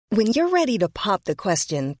When you're ready to pop the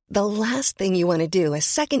question, the last thing you want to do is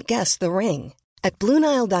second-guess the ring. At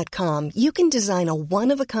BlueNile.com, you can design a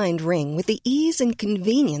one-of-a-kind ring with the ease and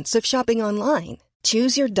convenience of shopping online.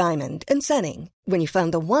 Choose your diamond and setting. When you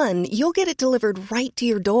find the one, you'll get it delivered right to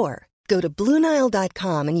your door. Go to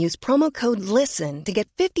BlueNile.com and use promo code LISTEN to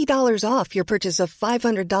get $50 off your purchase of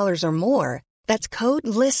 $500 or more. That's code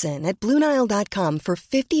LISTEN at BlueNile.com for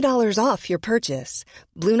 $50 off your purchase.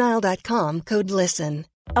 BlueNile.com, code LISTEN.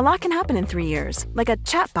 A lot can happen in 3 years, like a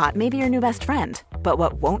chatbot may be your new best friend. But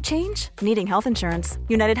what won't change? Needing health insurance.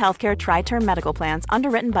 United Healthcare Tri-Term Medical Plans,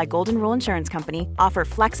 underwritten by Golden Rule Insurance Company, offer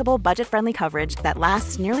flexible, budget-friendly coverage that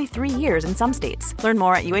lasts nearly 3 years in some states. Learn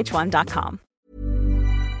more at UH1.com.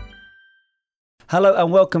 Hello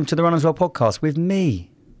and welcome to the Run As Well podcast with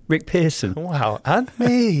me, Rick Pearson. Wow, and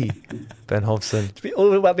me, Ben Hobson. It's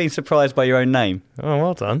all about being surprised by your own name. Oh,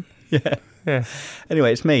 well done. Yeah.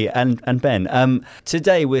 Anyway, it's me and Ben.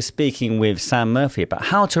 Today we're speaking with Sam Murphy about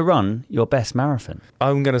how to run your best marathon.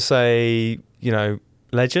 I'm going to say,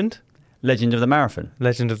 legend. Legend of the marathon.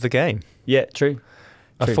 Legend of the game. Yeah, true.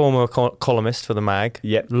 A former columnist for the mag.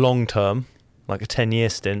 Yep. Long term, like a 10-year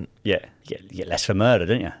stint. Yeah. You get less for murder,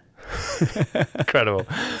 don't you? Incredible.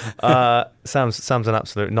 Sam's an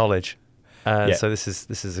absolute knowledge. So this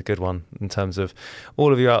is a good one in terms of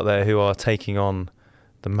all of you out there who are taking on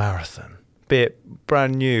the marathon, be it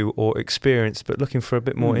brand new or experienced, but looking for a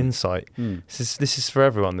bit more insight. This is for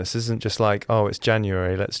everyone. This isn't just like, oh, it's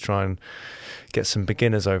January, let's try and get some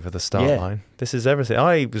beginners over the start line. This is everything.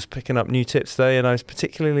 I was picking up new tips today, and I was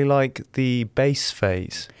particularly like the base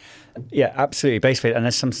phase. Yeah, absolutely, base phase. And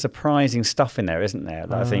there's some surprising stuff in there, isn't there?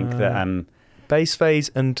 I think that base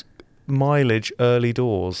phase and mileage early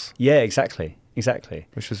doors. Yeah, exactly.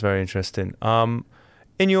 Which was very interesting.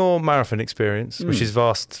 In your marathon experience, which is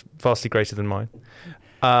vastly greater than mine,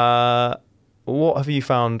 what have you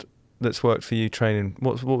found that's worked for you training?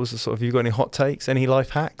 What was the sort of, have you got any hot takes, any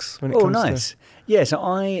life hacks when it comes to... Yeah, so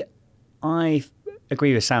I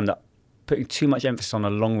agree with Sam that putting too much emphasis on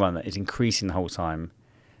a long run that is increasing the whole time,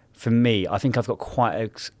 for me, I think I've got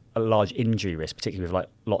quite a large injury risk, particularly with like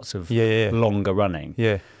lots of longer running.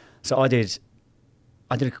 Yeah. So I did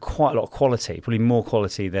quite a lot of quality, probably more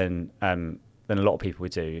quality than a lot of people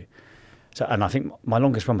would do. So, and I think my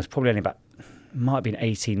longest run was probably only might have been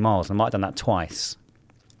 18 miles. I might have done that twice.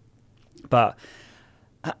 But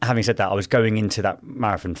having said that, I was going into that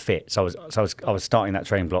marathon fit. So I was starting that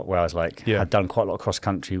training block where I was like, I'd done quite a lot of cross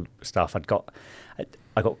country stuff. I got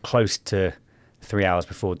close to 3 hours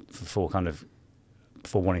before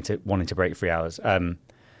wanting to break 3 hours.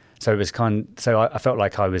 So it was I felt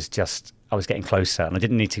like I was getting closer, and I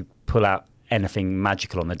didn't need to pull out anything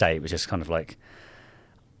magical on the day. It was just kind of like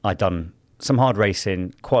I'd done some hard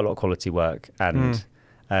racing, quite a lot of quality work, and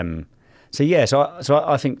so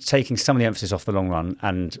I think taking some of the emphasis off the long run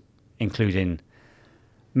and including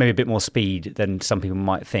maybe a bit more speed than some people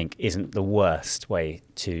might think isn't the worst way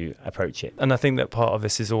to approach it. And I think that part of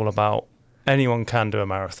this is all about anyone can do a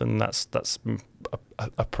marathon. That's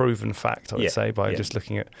a proven fact, I would say, by just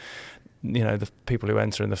looking at the people who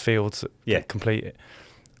enter in the fields that complete it.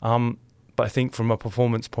 But I think from a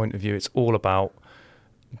performance point of view, it's all about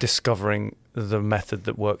discovering the method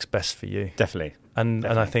that works best for you. Definitely. And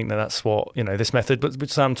I think that's what, this method, which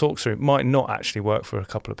Sam talks through, might not actually work for a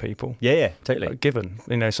couple of people. Yeah, totally. Given,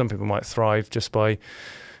 some people might thrive just by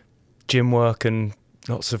gym work and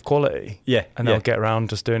lots of quality. Yeah. And they'll get around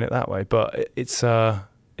just doing it that way. But it's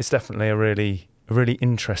definitely a really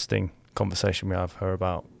interesting conversation we have her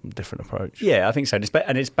about a different approach. Yeah, I think so.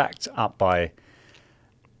 And it's backed up by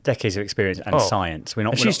decades of experience and science.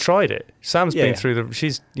 She's tried it. Sam's been through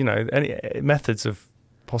she's, any methods of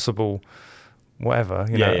possible whatever,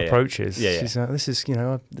 approaches. She's this is,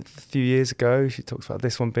 a few years ago, she talks about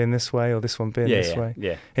this one being this way or this one being this way.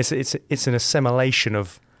 Yeah. It's an assimilation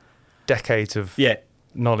of decades of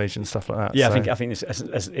knowledge and stuff like that. Yeah, so. I think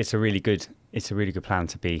it's a really good plan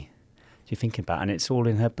to be thinking about, and it's all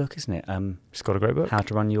in her book, isn't it? She's got a great book. How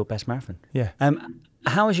to Run Your Best Marathon. Yeah.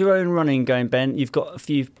 How is your own running going, Ben? You've got a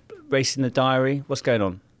few races in the diary. What's going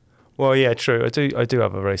on? Well, yeah, true. I do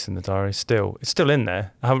have a race in the diary still. It's still in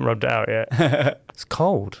there. I haven't rubbed it out yet. It's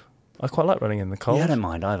cold. I quite like running in the cold. Yeah, I don't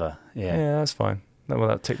mind either. Yeah, that's fine. Well,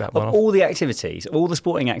 I'll tick that one off. All the activities, all the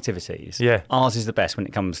sporting activities, ours is the best when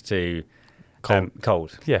it comes to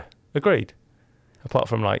cold. Yeah, agreed. Apart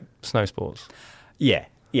from like snow sports. Yeah.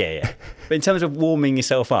 But in terms of warming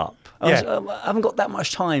yourself up, I haven't got that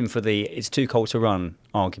much time for the it's too cold to run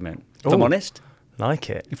argument. If I'm honest. Like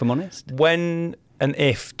it. If I'm honest. When and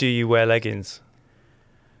if do you wear leggings?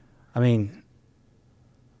 I mean,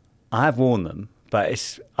 I have worn them,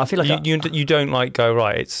 But I feel like you don't like go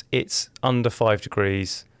right. It's under 5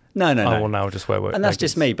 degrees. No. I will now just wear work. And that's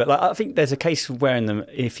just me. But like, I think there's a case for wearing them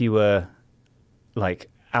if you were like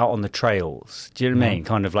out on the trails. Do you know what I mean?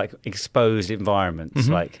 Kind of like exposed environments.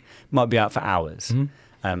 Like might be out for hours.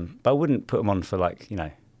 But I wouldn't put them on for like, you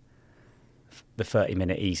know, the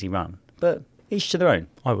 30-minute easy run. But each to their own.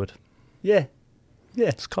 I would. Yeah.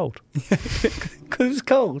 It's cold. Because it's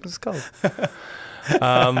cold. It's cold.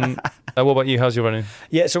 What about you? How's your running?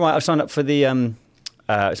 Yeah, it's all right. I've signed up for the so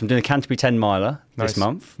I'm doing the Canterbury 10 miler this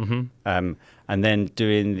month, and then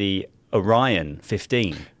doing the Orion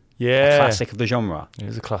 15. Yeah, a classic of the genre. It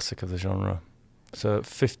is a classic of the genre. So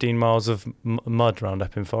 15 miles of mud round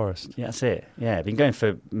Epping Forest. Yeah, that's it. Yeah, I've been going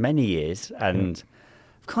for many years, and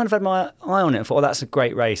I've kind of had my eye on it. I thought, that's a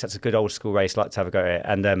great race. That's a good old school race. I'd like to have a go at it.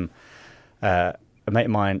 And a mate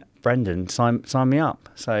of mine, Brendan, signed me up.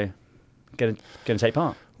 So going to take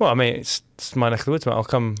part. Well, I mean, it's my neck of the woods, mate. I'll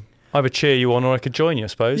come either cheer you on or I could join you, I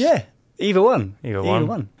suppose. Yeah, either one.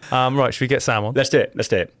 Right, should we get Sam on? Let's do it.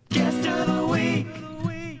 Guest of the week,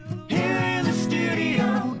 here in the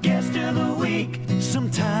studio. Guest of the week,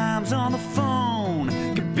 sometimes on the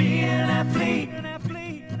phone. Could be an athlete,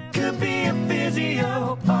 could be a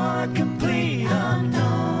physio, or a complete unknown.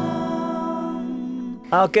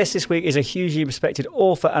 Our guest this week is a hugely respected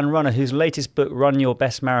author and runner whose latest book, Run Your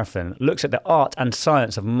Best Marathon, looks at the art and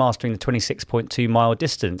science of mastering the 26.2 mile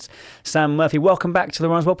distance. Sam Murphy, welcome back to the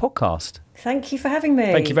Runner's World podcast. Thank you for having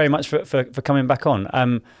me. Thank you very much for coming back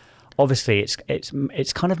on. Obviously, it's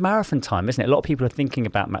kind of marathon time, isn't it? A lot of people are thinking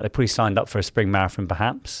about they probably signed up for a spring marathon,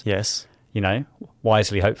 perhaps. Yes. You know,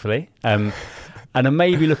 wisely, hopefully. And are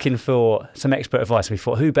maybe looking for some expert advice. We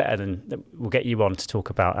thought, who better than we'll get you on to talk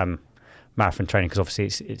about marathon training, because obviously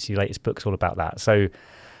it's your latest book's all about that. So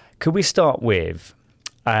could we start with,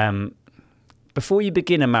 before you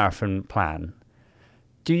begin a marathon plan,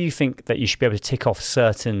 do you think that you should be able to tick off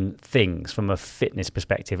certain things from a fitness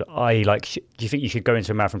perspective? I.e., like, do you think you should go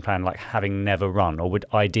into a marathon plan like having never run, or would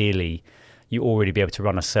ideally you already be able to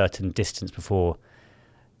run a certain distance before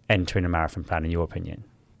entering a marathon plan, in your opinion?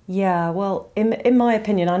 Yeah, well, in my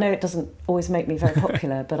opinion, I know it doesn't always make me very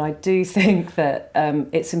popular, but I do think that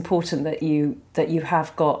it's important that you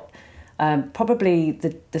have got probably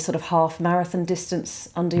the sort of half marathon distance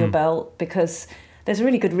under your belt, because there's a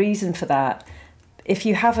really good reason for that. If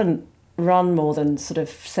you haven't run more than sort of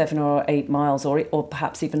 7 or 8 miles, or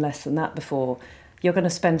perhaps even less than that before, you're going to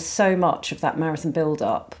spend so much of that marathon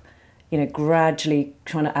build-up, you know, gradually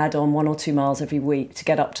trying to add on 1 or 2 miles every week to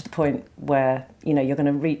get up to the point where, you know, you're going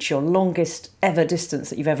to reach your longest ever distance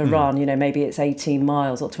that you've ever run. You know, maybe it's 18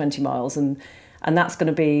 miles or 20 miles. And that's going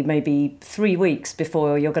to be maybe 3 weeks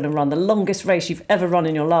before you're going to run the longest race you've ever run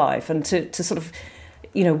in your life. And to sort of,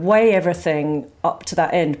 you know, weigh everything up to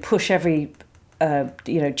that end, push every,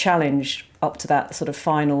 challenge up to that sort of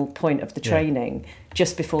final point of the training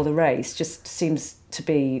just before the race just seems to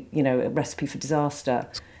be, you know, a recipe for disaster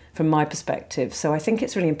from my perspective. So I think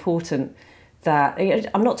it's really important that,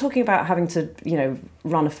 I'm not talking about having to, you know,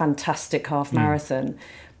 run a fantastic half marathon,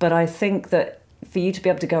 but I think that for you to be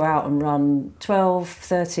able to go out and run 12,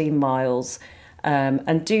 13 miles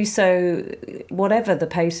and do so, whatever the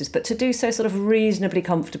pace is, but to do so sort of reasonably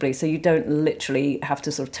comfortably, so you don't literally have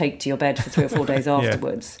to sort of take to your bed for 3 or 4 days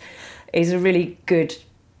afterwards, is a really good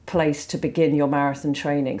place to begin your marathon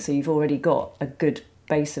training. So you've already got a good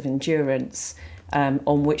base of endurance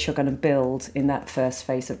on which you're going to build in that first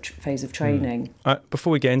phase of training.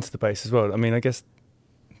 Before we get into the base as well, I mean, I guess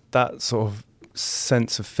that sort of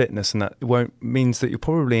sense of fitness and that means that you'll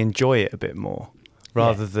probably enjoy it a bit more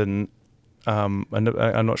rather than. And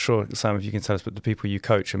I'm not sure, Sam, if you can tell us, but the people you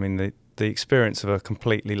coach, I mean, the experience of a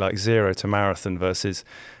completely like 0 to marathon versus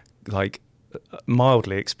like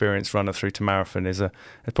mildly experienced runner through to marathon is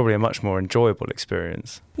probably a much more enjoyable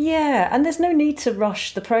experience. Yeah, and there's no need to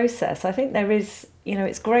rush the process. I think there is, you know,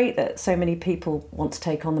 it's great that so many people want to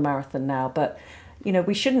take on the marathon now, but, you know,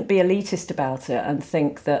 we shouldn't be elitist about it and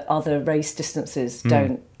think that other race distances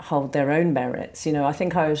don't hold their own merits. You know, I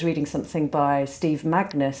think I was reading something by Steve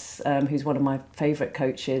Magnus, who's one of my favourite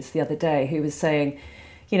coaches, the other day, who was saying,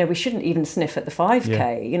 you know, we shouldn't even sniff at the 5K.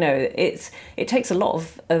 Yeah. You know, it takes a lot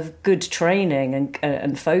of good training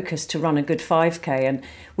and focus to run a good 5K, and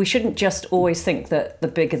we shouldn't just always think that the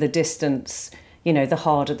bigger the distance, you know, the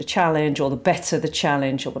harder the challenge or the better the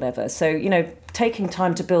challenge or whatever. So, you know, taking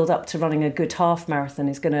time to build up to running a good half marathon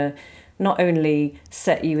is going to not only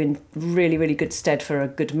set you in really, really good stead for a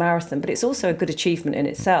good marathon, but it's also a good achievement in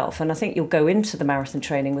itself. And I think you'll go into the marathon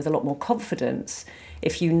training with a lot more confidence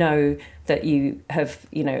if you know that you have,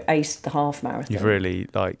 you know, aced the half marathon. You've really,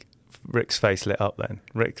 like, Rick's face lit up then.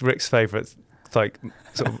 Rick's favourite like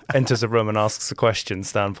sort of enters the room and asks a question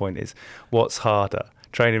standpoint is, what's harder,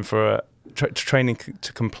 training for training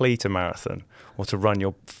to complete a marathon or to run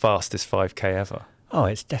your fastest 5K ever? Oh,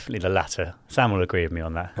 it's definitely the latter. Sam will agree with me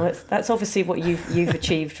on that. Well, that's obviously what you've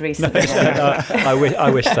achieved recently. I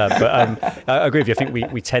wish that, but I agree with you. I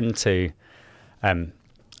think we tend to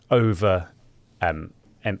over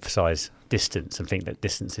emphasise distance and think that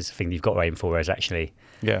distance is the thing you've got to aim for, whereas actually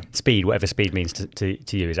speed, whatever speed means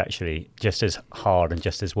to you, is actually just as hard and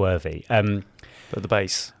just as worthy. But the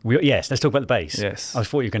base. Yes, let's talk about the base. Yes. I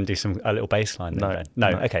thought you were going to do a little baseline. No.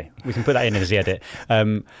 Okay, we can put that in as the edit.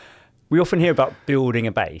 We often hear about building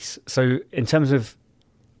a base. So in terms of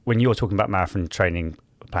when you're talking about marathon training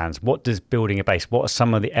plans, what does building a base, what are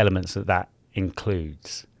some of the elements that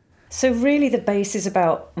includes? So really the base is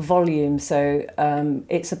about volume. So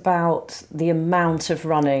it's about the amount of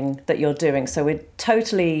running that you're doing. So we're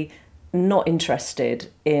totally not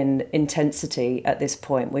interested in intensity at this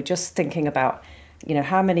point. We're just thinking about,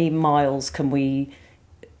 how many miles can we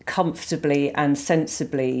comfortably and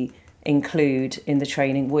sensibly include in the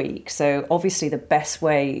training week. So obviously the best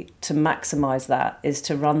way to maximise that is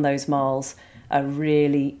to run those miles at a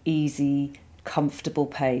really easy, comfortable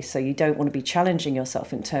pace. So you don't want to be challenging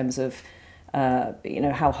yourself in terms of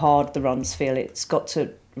how hard the runs feel. It's got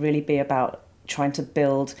to really be about trying to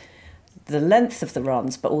build the length of the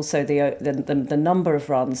runs, but also the number of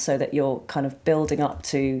runs, so that you're kind of building up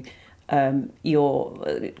to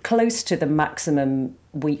you're close to the maximum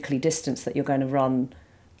weekly distance that you're going to run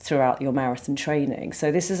throughout your marathon training.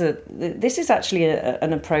 So this is actually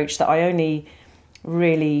an approach that I only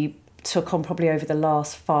really took on probably over the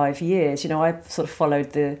last 5 years. I sort of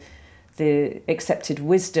followed the accepted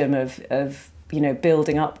wisdom of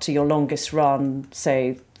building up to your longest run,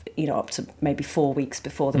 say up to maybe 4 weeks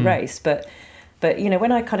before the race. But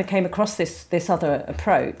when I kind of came across this other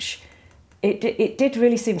approach, it did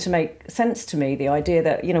really seem to make sense to me. The idea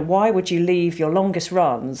that why would you leave your longest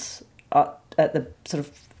runs at the sort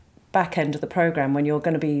of back end of the program when you're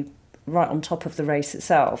going to be right on top of the race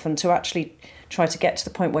itself, and to actually try to get to the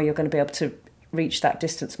point where you're going to be able to reach that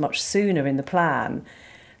distance much sooner in the plan.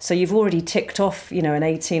 So you've already ticked off, an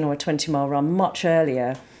 18 or a 20 mile run much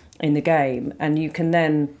earlier in the game, and you can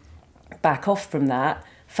then back off from that,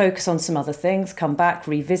 focus on some other things, come back,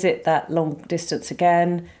 revisit that long distance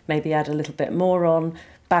again, maybe add a little bit more on,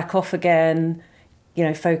 back off again,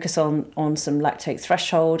 focus on some lactate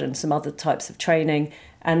threshold and some other types of training,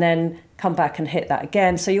 and then come back and hit that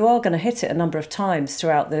again. So you are going to hit it a number of times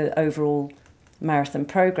throughout the overall marathon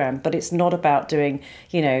program, but it's not about doing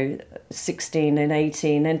 16 and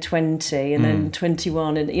 18 and 20 and then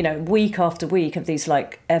 21 and week after week of these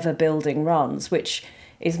like ever building runs, which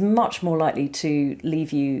is much more likely to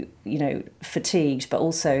leave you fatigued, but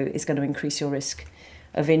also is going to increase your risk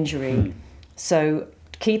of injury. So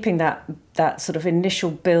keeping that sort of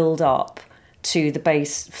initial build up to the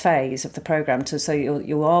base phase of the program, so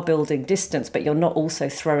you are building distance, but you're not also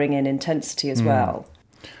throwing in intensity as well.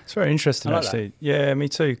 It's very interesting, actually. That. Yeah, me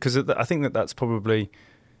too. Because I think that's probably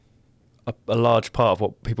a large part of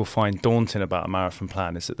what people find daunting about a marathon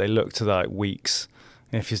plan, is that they look to like weeks.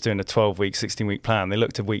 If you're doing a 12-week, 16-week plan, they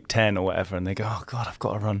look to week 10 or whatever, and they go, "Oh God, I've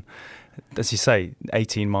got to run," as you say,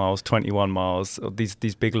 18 miles, 21 miles, or these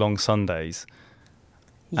big long Sundays.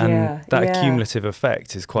 And that cumulative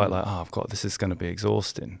effect is quite like, this is going to be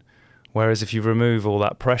exhausting. Whereas if you remove all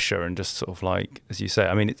that pressure and just sort of like, as you say,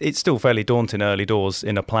 I mean, it's still fairly daunting early doors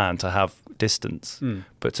in a plan to have distance,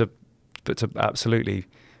 but to absolutely,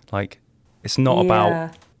 like, it's not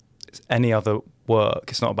about any other work.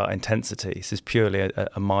 It's not about intensity. This is purely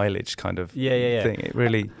a mileage kind of thing. It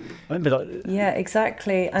really. I remember that. Yeah,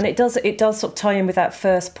 exactly. And it does sort of tie in with that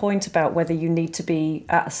first point about whether you need to be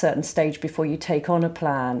at a certain stage before you take on a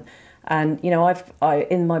plan. And, I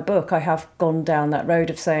in my book, I have gone down that road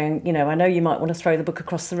of saying, I know you might want to throw the book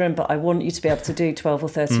across the room, but I want you to be able to do 12 or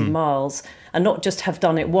 13 miles and not just have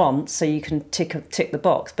done it once so you can tick the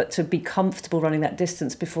box, but to be comfortable running that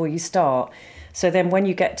distance before you start. So then when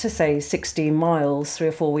you get to, say, 16 miles 3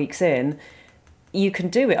 or 4 weeks in, you can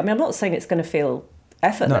do it. I mean, I'm not saying it's going to feel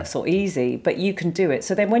effortless or easy, but you can do it.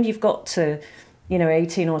 So then when you've got to,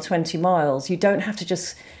 18 or 20 miles, you don't have to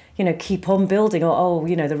just, keep on building or,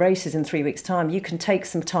 the race is in 3 weeks' time. You can take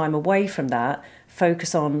some time away from that,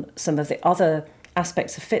 focus on some of the other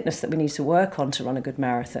aspects of fitness that we need to work on to run a good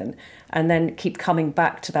marathon, and then keep coming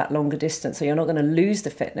back to that longer distance. So you're not going to lose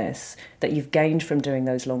the fitness that you've gained from doing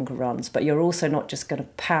those longer runs, but you're also not just going to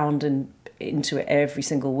pound into it every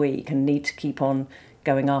single week and need to keep on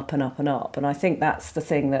going up and up and up. And I think that's the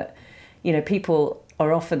thing that, people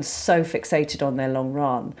are often so fixated on their long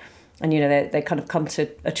run. And, they kind of come to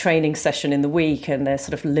a training session in the week and they're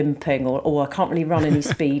sort of limping or I can't really run any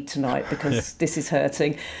speed tonight because this is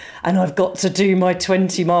hurting. And I've got to do my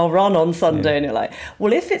 20-mile run on Sunday. Yeah. And you're like,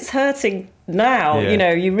 well, if it's hurting now,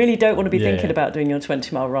 you really don't want to be thinking about doing your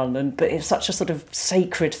 20-mile run. But it's such a sort of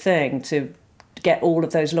sacred thing to get all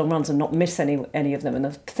of those long runs and not miss any of them. And I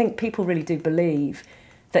think people really do believe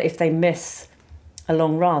that if they miss a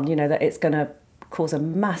long run, that it's going to cause a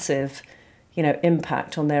massive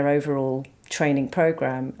impact on their overall training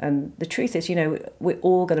program. And the truth is, we're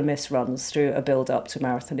all going to miss runs through a build up to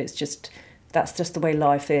marathon. That's just the way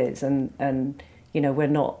life is. And we're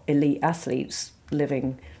not elite athletes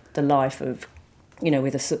living the life of,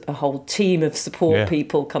 with a whole team of support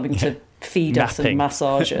people coming to feed us and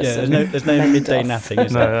massage us. There's no midday napping,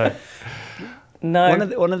 is there? No.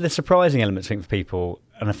 One of the surprising elements, I think, for people,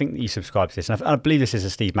 and I think that you subscribe to this, and I believe this is a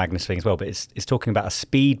Steve Magnus thing as well, but it's talking about a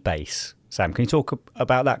speed base. Sam, can you talk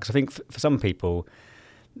about that? Because I think for some people,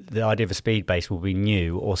 the idea of a speed base will be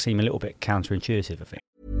new or seem a little bit counterintuitive, I think.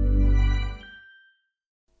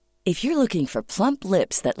 If you're looking for plump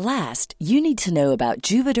lips that last, you need to know about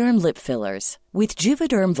Juvederm lip fillers. With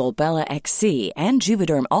Juvederm Volbella XC and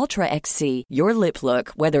Juvederm Ultra XC, your lip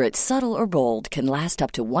look, whether it's subtle or bold, can last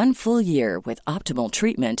up to 1 full year with optimal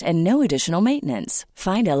treatment and no additional maintenance.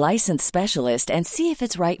 Find a licensed specialist and see if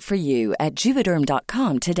it's right for you at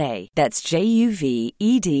Juvederm.com today. That's JUVEDERM.com.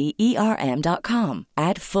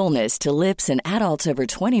 Add fullness to lips in adults over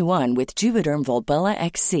 21 with Juvederm Volbella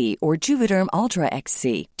XC or Juvederm Ultra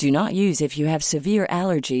XC. Do not use if you have severe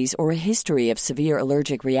allergies or a history of severe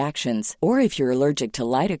allergic reactions, or if you're allergic to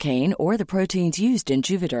lidocaine or the proteins used in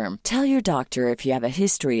Juvederm. Tell your doctor if you have a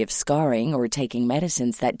history of scarring or taking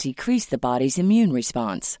medicines that decrease the body's immune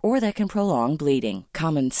response or that can prolong bleeding.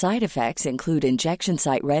 Common side effects include injection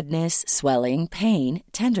site redness, swelling, pain,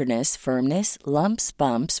 tenderness, firmness, lumps,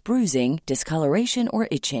 bumps, bruising, discoloration, or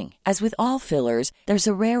itching. As with all fillers, there's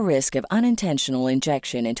a rare risk of unintentional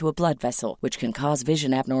injection into a blood vessel, which can cause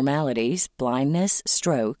vision abnormalities, blindness,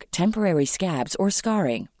 stroke, temporary scabs, or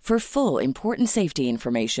scarring. For full, important safety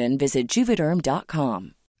information, visit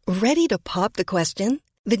Juvederm.com. Ready to pop the question?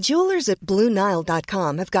 The jewelers at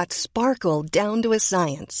BlueNile.com have got sparkle down to a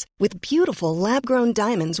science with beautiful lab-grown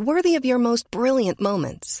diamonds worthy of your most brilliant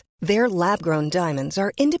moments. Their lab-grown diamonds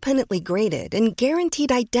are independently graded and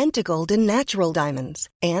guaranteed identical to natural diamonds,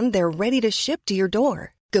 and they're ready to ship to your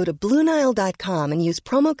door. Go to BlueNile.com and use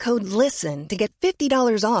promo code LISTEN to get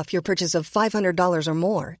 $50 off your purchase of $500 or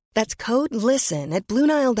more. That's code LISTEN at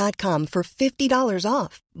BlueNile.com for $50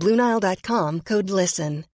 off. BlueNile.com, code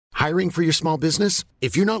LISTEN. Hiring for your small business?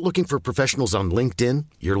 If you're not looking for professionals on LinkedIn,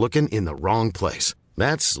 you're looking in the wrong place.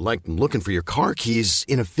 That's like looking for your car keys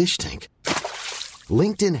in a fish tank.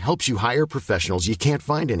 LinkedIn helps you hire professionals you can't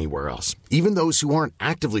find anywhere else, even those who aren't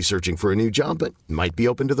actively searching for a new job but might be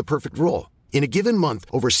open to the perfect role. In a given month,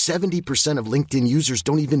 over 70% of LinkedIn users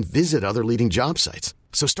don't even visit other leading job sites.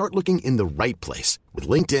 So start looking in the right place. With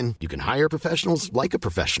LinkedIn, you can hire professionals like a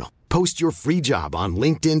professional. Post your free job on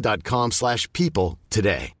linkedin.com/people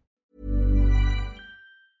today.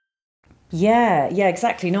 Yeah,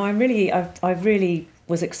 exactly. No, I really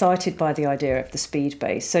was excited by the idea of the speed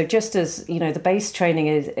base. So just as, the base training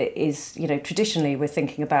is traditionally we're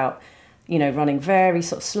thinking about, running very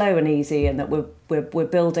sort of slow and easy, and that we're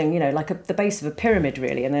building, like the base of a pyramid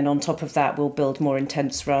really, and then on top of that we'll build more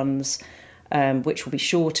intense runs, which will be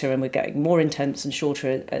shorter, and we're getting more intense and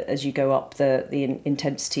shorter as you go up the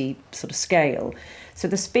intensity sort of scale. So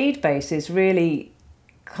the speed base is really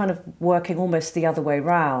kind of working almost the other way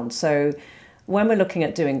round. So when we're looking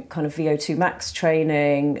at doing kind of VO2 max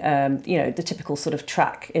training, the typical sort of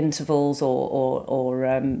track intervals or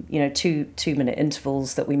 2-minute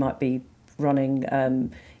intervals that we might be running, at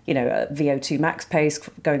VO2 max pace,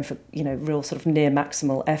 going for, real sort of near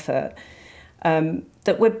maximal effort,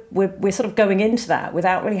 that we're sort of going into that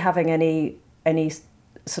without really having any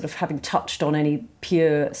sort of having touched on any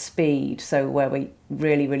pure speed. So where we're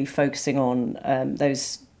really focusing on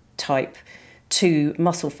those type 2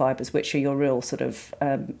 muscle fibers, which are your real sort of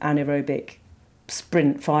anaerobic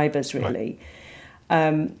sprint fibers really.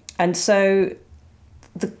 Right. And so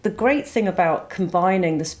the great thing about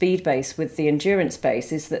combining the speed base with the endurance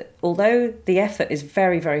base is that although the effort is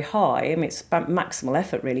very, very high, I mean, it's about maximal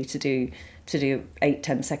effort really to do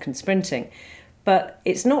 8-10 second sprinting, but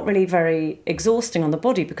it's not really very exhausting on the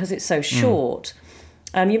body because it's so short.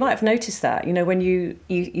 You might have noticed that, when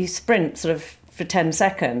you sprint sort of for 10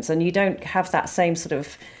 seconds and you don't have that same sort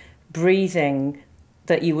of breathing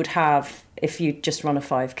that you would have if you just run a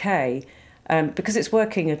 5K, because it's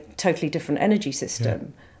working a totally different energy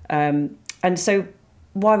system. Yeah. And so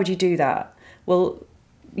why would you do that? Well,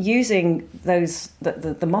 using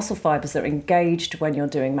the muscle fibers that are engaged when you're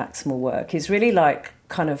doing maximal work is really like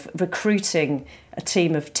kind of recruiting a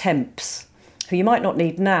team of temps who you might not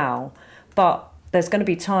need now, but there's going to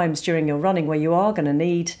be times during your running where you are going to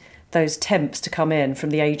need those temps to come in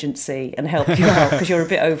from the agency and help you out because you're a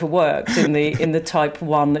bit overworked in the type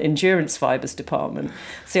 1 endurance fibers department.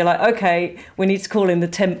 So you're like, okay, we need to call in the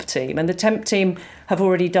temp team, and the temp team have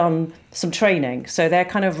already done some training, so they're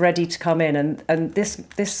kind of ready to come in, and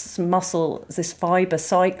this muscle, this fiber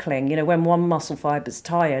cycling, you know, when one muscle fiber's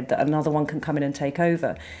tired, that another one can come in and take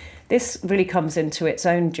over. This really comes into its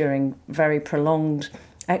own during very prolonged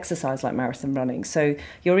exercise like marathon running. So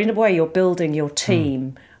in a way you're building your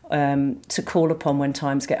team to call upon when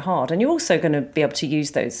times get hard, and you're also going to be able to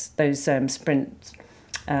use those sprint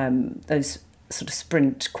those sort of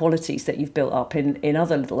sprint qualities that you've built up in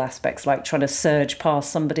other little aspects, like trying to surge past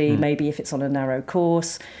somebody, maybe if it's on a narrow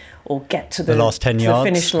course, or get to the last 10 yards,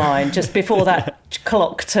 the finish line just before that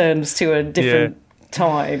clock turns to a different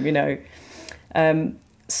time, you know.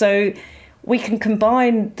 So we can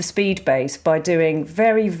combine the speed base by doing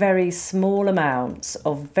very, very small amounts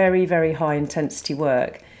of very, very high intensity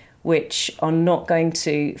work, which are not going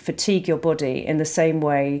to fatigue your body in the same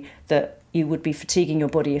way that you would be fatiguing your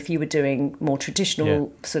body if you were doing more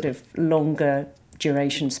traditional sort of longer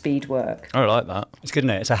duration speed work. I like that. It's good,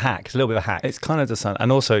 isn't it? It's a hack. It's a little bit of a hack. It's kind of the sound. And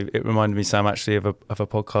also it reminded me, Sam, actually of a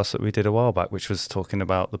podcast that we did a while back, which was talking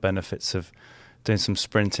about the benefits of doing some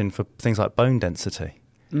sprinting for things like bone density.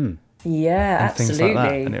 Yeah, and absolutely. Things like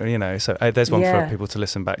that. And it, you know, so there's one for people to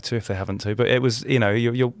listen back to if they haven't to. But it was, you know,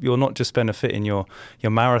 you're not just benefiting your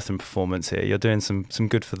marathon performance here. You're doing some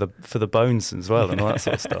good for the bones as well and all that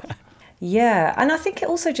sort of stuff. Yeah, and I think it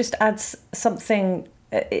also just adds something.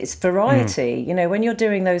 It's variety. You know, when you're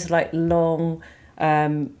doing those like long,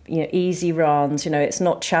 easy runs, you know, it's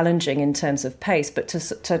not challenging in terms of pace. But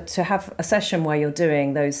to have a session where you're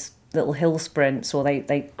doing those little hill sprints, or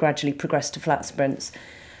they gradually progress to flat sprints.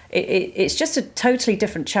 It's just a totally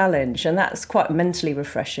different challenge, and that's quite mentally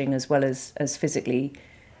refreshing as well as physically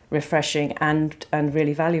refreshing and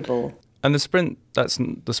really valuable. And the sprint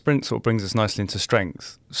sort of brings us nicely into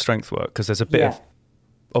strength work, because there's a bit of,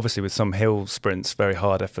 obviously with some hill sprints, very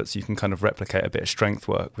hard efforts, you can kind of replicate a bit of strength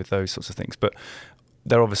work with those sorts of things. But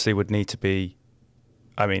there obviously would need to be,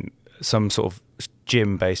 some sort of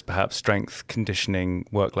gym-based, perhaps strength conditioning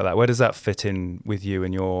work like that. Where does that fit in with you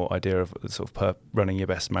and your idea of sort of running your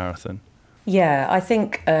best marathon? Yeah, I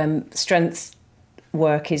think strength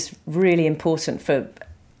work is really important for,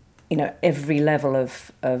 you know, every level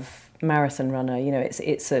of marathon runner. You know,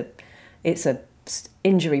 it's a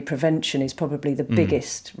injury prevention is probably the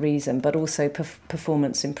biggest reason, but also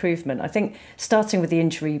performance improvement. I think starting with the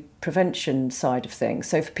injury prevention side of things.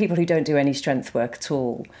 So for people who don't do any strength work at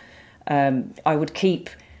all, I would keep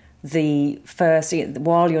the first,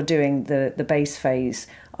 while you're doing the base phase,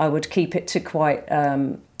 I would keep it to quite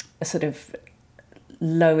a sort of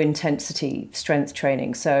low intensity strength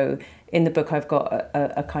training. So in the book, I've got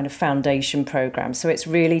a kind of foundation program. So it's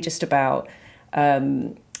really just about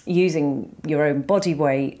using your own body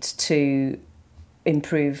weight to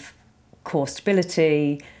improve core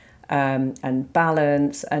stability, and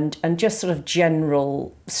balance and just sort of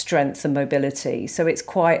general strength and mobility. So it's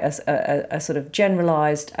quite a sort of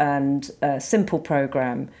generalised and simple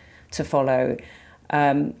program to follow.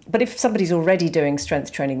 But if somebody's already doing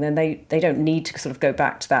strength training, then they don't need to sort of go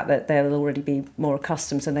back to that they'll already be more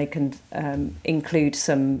accustomed, and they can include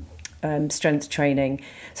some strength training.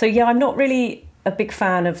 So yeah, I'm not really a big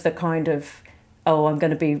fan of the kind of, I'm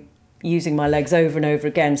going to be using my legs over and over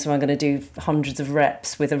again, so I'm going to do hundreds of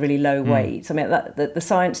reps with a really low weight. I mean, the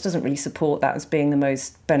science doesn't really support that as being the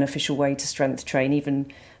most beneficial way to strength train,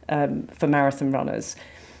 even for marathon runners.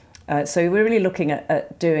 So we're really looking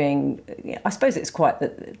at doing, I suppose it's quite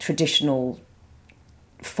the traditional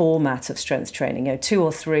format of strength training, 2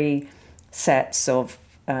 or 3 sets of,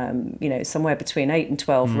 somewhere between 8 and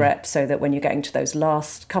 12 reps, so that when you're getting to those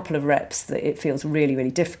last couple of reps, that it feels really,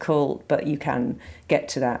 really difficult, but you can get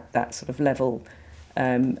to that sort of level.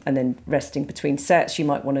 And then resting between sets, you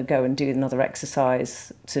might want to go and do another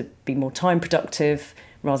exercise to be more time productive,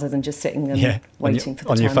 rather than just sitting and waiting for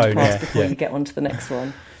the time to pass before you get on to the next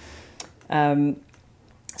one.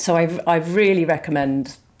 So I really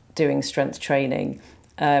recommend doing strength training.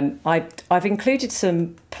 I've included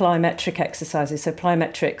some plyometric exercises. So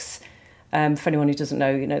plyometrics, for anyone who doesn't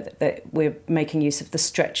know, that we're making use of the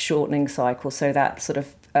stretch shortening cycle. So that sort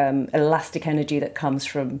of elastic energy that comes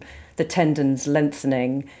from the tendons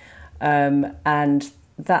lengthening, and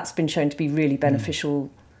that's been shown to be really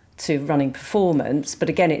beneficial to running performance. But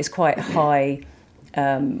again, it is quite high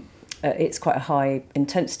it's quite a high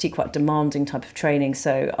intensity, quite demanding type of training.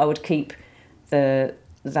 So I would keep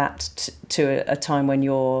that to a time when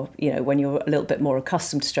you're a little bit more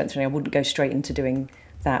accustomed to strength training. I wouldn't go straight into doing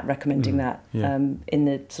that, recommending that in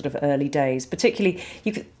the sort of early days. Particularly,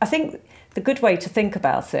 I think the good way to think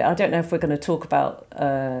about it, I don't know if we're going to talk about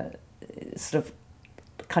sort of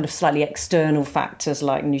kind of slightly external factors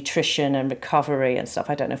like nutrition and recovery and stuff.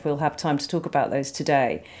 I don't know if we'll have time to talk about those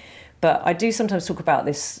today. But I do sometimes talk about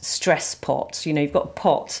this stress pot. You've got a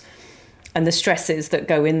pot, and the stresses that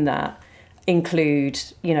go in that include,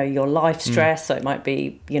 your life stress. So it might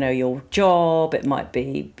be, your job. It might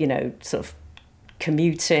be, sort of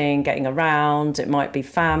commuting, getting around. It might be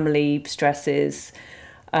family stresses.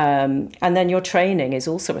 And then your training is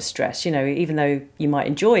also a stress, even though you might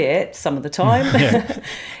enjoy it some of the time,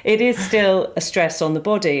 it is still a stress on the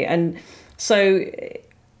body. And so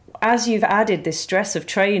as you've added this stress of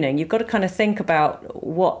training, you've got to kind of think about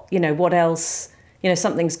what else,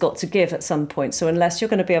 something's got to give at some point. So unless you're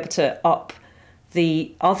going to be able to up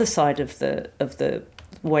the other side of the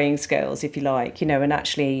weighing scales, if you like, and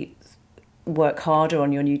actually work harder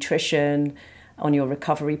on your nutrition, on your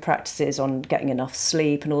recovery practices, on getting enough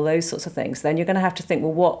sleep and all those sorts of things, then you're going to have to think,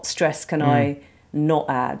 well, what stress can I not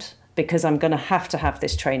add? Because I'm going to have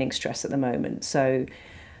this training stress at the moment. So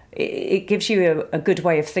it gives you a good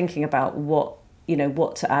way of thinking about what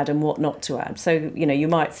to add and what not to add. So, you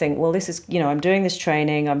might think, well, this is, I'm doing this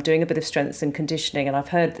training, I'm doing a bit of strength and conditioning, and I've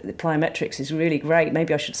heard that the plyometrics is really great.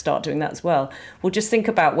 Maybe I should start doing that as well. Well, just think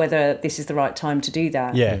about whether this is the right time to do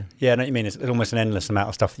that. Yeah, I know what you mean. It's almost an endless amount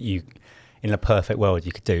of stuff that you, in a perfect world,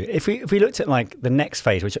 you could do. If we looked at like the next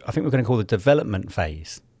phase, which I think we're going to call the development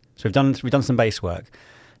phase. So we've done some base work.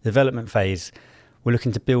 The development phase, we're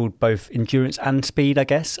looking to build both endurance and speed, I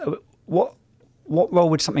guess. What role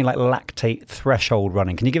would something like lactate threshold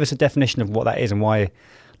running? Can you give us a definition of what that is and why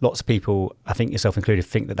lots of people, I think yourself included,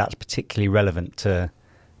 think that that's particularly relevant to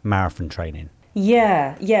marathon training?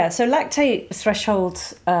 Yeah. So lactate threshold,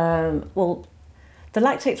 the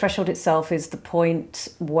lactate threshold itself is the point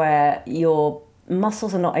where your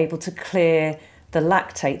muscles are not able to clear the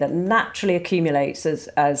lactate that naturally accumulates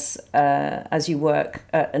as you work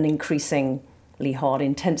at an increasingly hard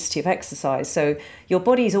intensity of exercise. So your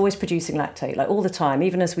body is always producing lactate, like all the time.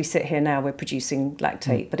 Even as we sit here now, we're producing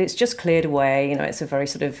lactate, but it's just cleared away. It's a very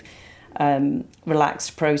sort of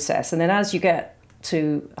relaxed process. And then as you get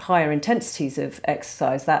to higher intensities of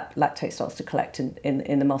exercise, that lactate starts to collect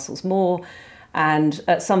in the muscles more. And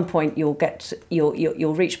at some point, you'll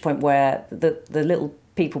reach a point where the little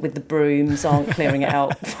people with the brooms aren't clearing it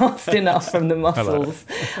out fast enough from the muscles.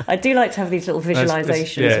 I do like to have these little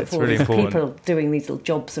visualizations of all these people doing these little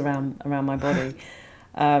jobs around my body.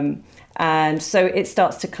 And so it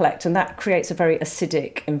starts to collect, and that creates a very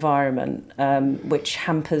acidic environment, which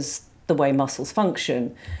hampers the way muscles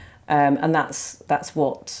function. And that's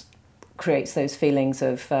what creates those feelings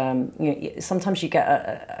of sometimes you get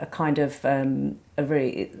a kind of a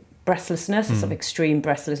really breathlessness, a sort of extreme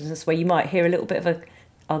breathlessness, where you might hear a little bit of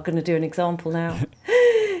I'm going to do an example now.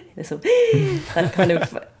 That kind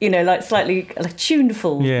of like slightly like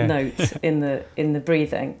tuneful note in the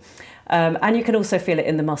breathing, and you can also feel it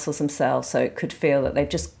in the muscles themselves. So it could feel that they've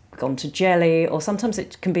just gone to jelly, or sometimes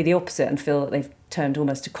it can be the opposite and feel that they've turned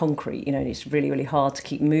almost to concrete. It's really, really hard to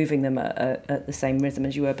keep moving them at the same rhythm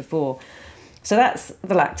as you were before. So that's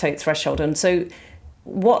the lactate threshold. And so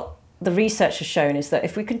what the research has shown is that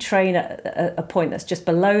if we can train at a point that's just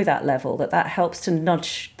below that level, that helps to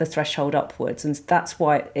nudge the threshold upwards. And that's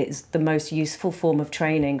why it's the most useful form of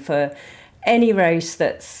training for any race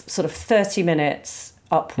that's sort of 30 minutes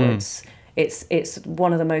upwards. It's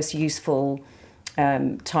one of the most useful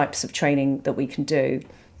types of training that we can do.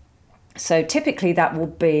 So typically that will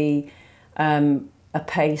be a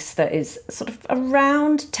pace that is sort of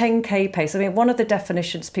around 10k pace. I mean, one of the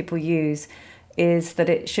definitions people use is that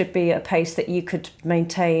it should be a pace that you could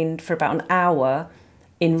maintain for about an hour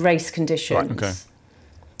in race conditions. Right, okay.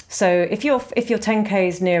 So if your 10k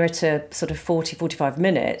is nearer to sort of 40-45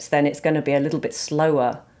 minutes, then it's going to be a little bit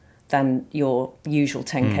slower than your usual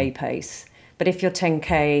 10k pace. But if your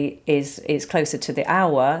 10k is closer to the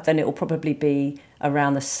hour, then it will probably be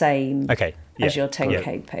around the same as your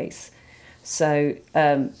 10k pace. So,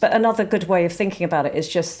 but another good way of thinking about it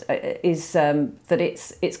is that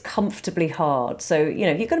it's comfortably hard. So, if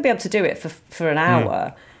you're going to be able to do it for an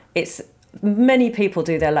hour, many people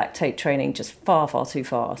do their lactate training just far, far too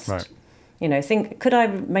fast. Right. You know, could I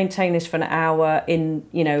maintain this for an hour in,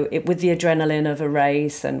 you know, with the adrenaline of a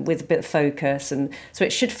race and with a bit of focus? And so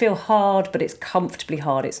it should feel hard, but it's comfortably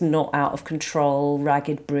hard. It's not out of control,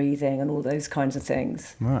 ragged breathing and all those kinds of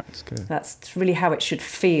things. Right, that's good. That's really how it should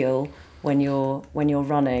feel when you're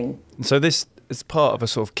running. So this is part of a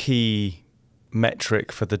sort of key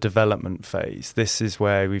metric for the development phase. This is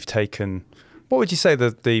where we've taken... What would you say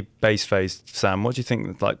the base phase, Sam? What do you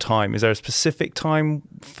think, like time? Is there a specific time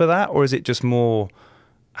for that, or is it just more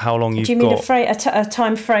how long you've got? Do you mean a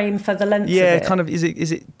time frame for the length of it? Yeah, kind of. Is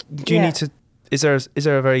it? Do you need to? Is there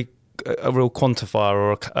a real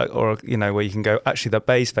quantifier or you know, where you can go, actually the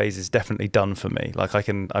base phase is definitely done for me. Like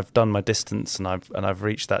I've done my distance and I've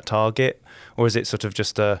reached that target, or is it sort of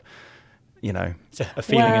just a, you know, a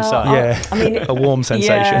feeling inside? Yeah, I mean, a warm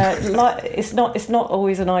sensation. Yeah, it's not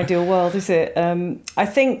always an ideal world, is it? I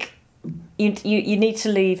think you need to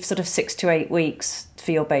leave sort of 6 to 8 weeks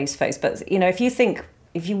for your base phase. But you know, if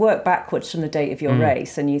you work backwards from the date of your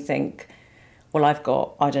race and you think, well, I've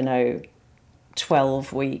got, I don't know,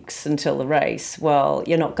 12 weeks until the race, well,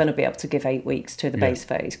 you're not going to be able to give 8 weeks to the base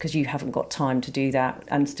phase because you haven't got time to do that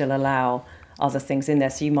and still allow other things in there.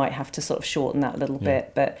 So you might have to sort of shorten that a little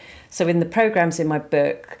bit. But so in the programs in my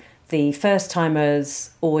book, the first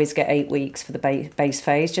timers always get 8 weeks for the base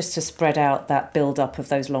phase, just to spread out that build up of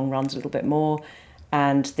those long runs a little bit more.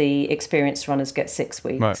 And the experienced runners get 6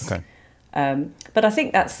 weeks. Right, okay. But I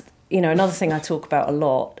think that's, you know, another thing I talk about a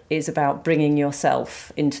lot is about bringing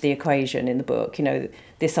yourself into the equation in the book. You know,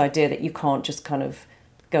 this idea that you can't just kind of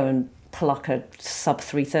go and pluck a sub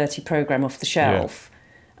 3:30 program off the shelf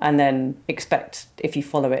and then expect, if you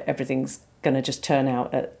follow it, everything's going to just turn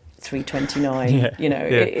out at 3:29. You know,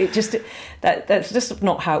 it just that's just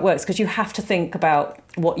not how it works, because you have to think about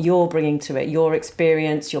what you're bringing to it, your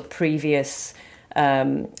experience, your previous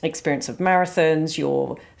experience of marathons,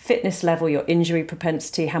 your fitness level, your injury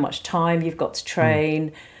propensity, how much time you've got to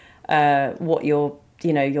train, what your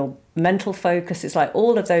mental focus is like.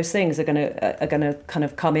 All of those things are gonna kind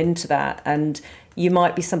of come into that, and you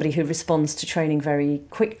might be somebody who responds to training very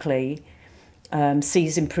quickly,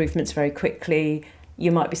 sees improvements very quickly.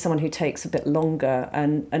 You might be someone who takes a bit longer,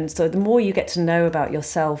 and so the more you get to know about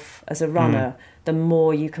yourself as a runner, the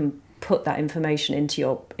more you can put that information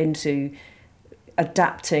into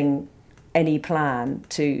adapting any plan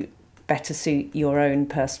to better suit your own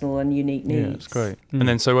personal and unique needs. Yeah, that's great. And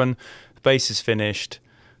then so when the base is finished,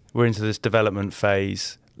 we're into this development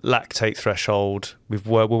phase, lactate threshold.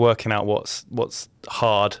 We're working out what's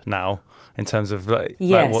hard now in terms of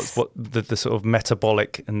what the sort of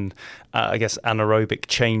metabolic and I guess anaerobic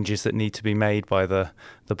changes that need to be made by the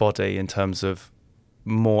body in terms of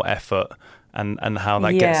more effort. And how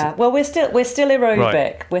that gets... Yeah, well, we're still aerobic.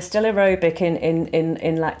 Right. We're still aerobic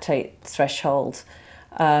in lactate threshold.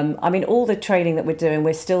 I mean, all the training that we're doing,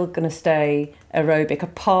 we're still going to stay aerobic,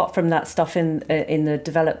 apart from that stuff in the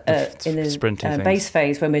base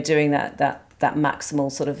phase when we're doing that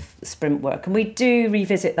maximal sort of sprint work, and we do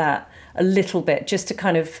revisit that a little bit just to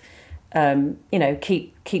kind of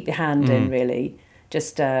keep the hand in, really,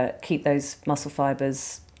 just keep those muscle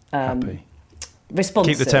fibers happy.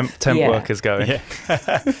 Responsive. Keep the temp workers going.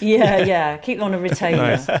 Yeah. Keep them on a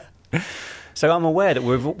retainer. Nice. So I'm aware that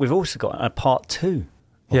we've also got a part 2.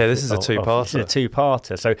 Yeah, this is a two-parter. This is a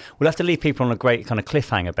two-parter. So we'll have to leave people on a great kind of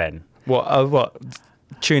cliffhanger, Ben. What?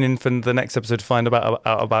 Tune in for the next episode to find out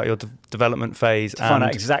about your development phase. To find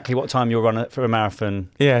out exactly what time you'll run for a marathon.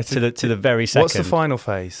 Yeah. To the very second. What's the final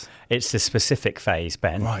phase? It's the specific phase,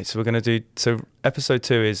 Ben. Right. So we're going to do. So episode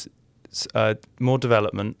 2 is more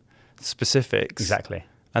development. Specifics, exactly,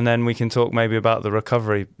 and then we can talk maybe about the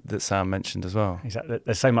recovery that Sam mentioned as well. Exactly,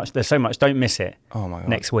 there's so much. Don't miss it. Oh my god!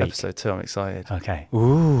 Next week, episode 2. I'm excited. Okay.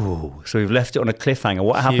 Ooh, so we've left it on a cliffhanger.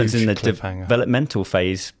 What happens in the developmental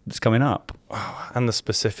phase that's coming up? Oh, and the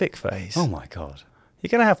specific phase. Oh my god! You're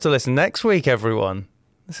going to have to listen next week, everyone.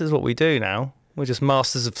 This is what we do now. We're just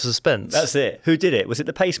masters of suspense. That's it. Who did it? Was it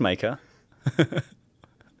the pacemaker?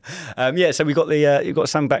 So we got you've got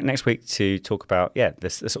Sam back next week to talk about the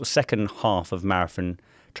sort of second half of marathon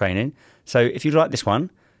training. So if you like this one,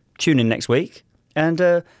 tune in next week,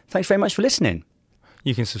 and thanks very much for listening.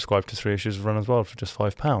 You can subscribe to 3 issues of Runners World for just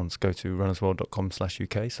 £5. Go to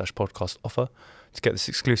runnersworld.com/UK/podcast offer to get this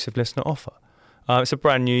exclusive listener offer. It's a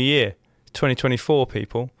brand new year, 2024,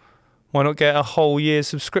 people. Why not get a whole year's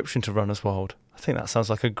subscription to Runners World? I think that sounds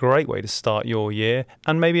like a great way to start your year.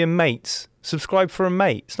 And maybe a mate's. Subscribe for a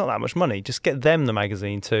mate. It's not that much money. Just get them the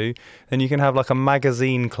magazine too. Then you can have like a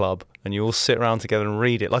magazine club and you all sit around together and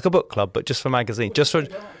read it. Like a book club, but just for magazine. Just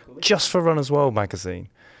for Runners World magazine.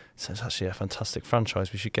 So it's actually a fantastic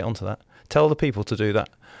franchise. We should get onto that. Tell the people to do that.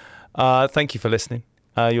 Thank you for listening.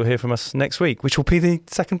 You'll hear from us next week, which will be the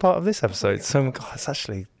second part of this episode. So, God, it's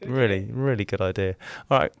actually really, really good idea.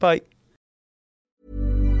 All right, bye.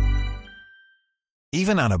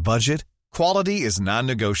 Even on a budget, quality is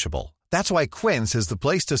non-negotiable. That's why Quince is the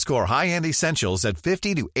place to score high-end essentials at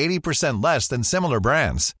 50 to 80% less than similar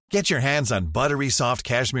brands. Get your hands on buttery soft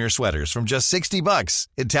cashmere sweaters from just $60,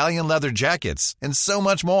 Italian leather jackets, and so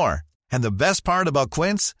much more. And the best part about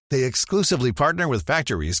Quince, they exclusively partner with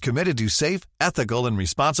factories committed to safe, ethical, and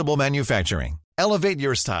responsible manufacturing. Elevate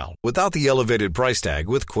your style without the elevated price tag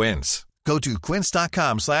with Quince. Go to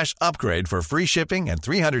quince.com/upgrade for free shipping and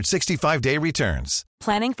 365-day returns.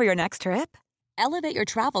 Planning for your next trip? Elevate your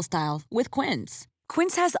travel style with Quince.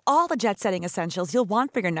 Quince has all the jet-setting essentials you'll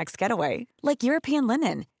want for your next getaway, like European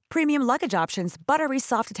linen, premium luggage options, buttery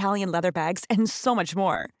soft Italian leather bags, and so much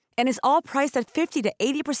more. And is all priced at 50 to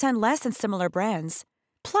 80% less than similar brands.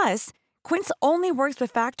 Plus, Quince only works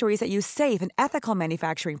with factories that use safe and ethical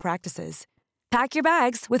manufacturing practices. Pack your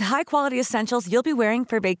bags with high-quality essentials you'll be wearing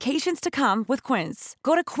for vacations to come with Quince.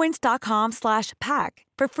 Go to quince.com/pack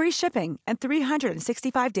for free shipping and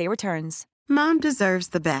 365-day returns. Mom deserves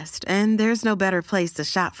the best, and there's no better place to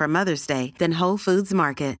shop for Mother's Day than Whole Foods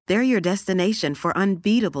Market. They're your destination for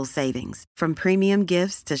unbeatable savings, from premium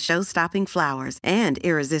gifts to show-stopping flowers and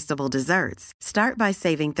irresistible desserts. Start by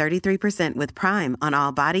saving 33% with Prime on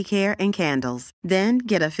all body care and candles. Then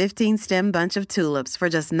get a 15-stem bunch of tulips for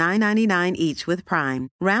just $9.99 each with Prime.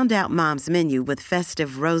 Round out Mom's menu with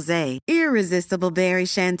festive rosé, irresistible berry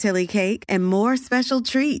chantilly cake, and more special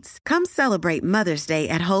treats. Come celebrate Mother's Day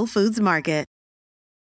at Whole Foods Market.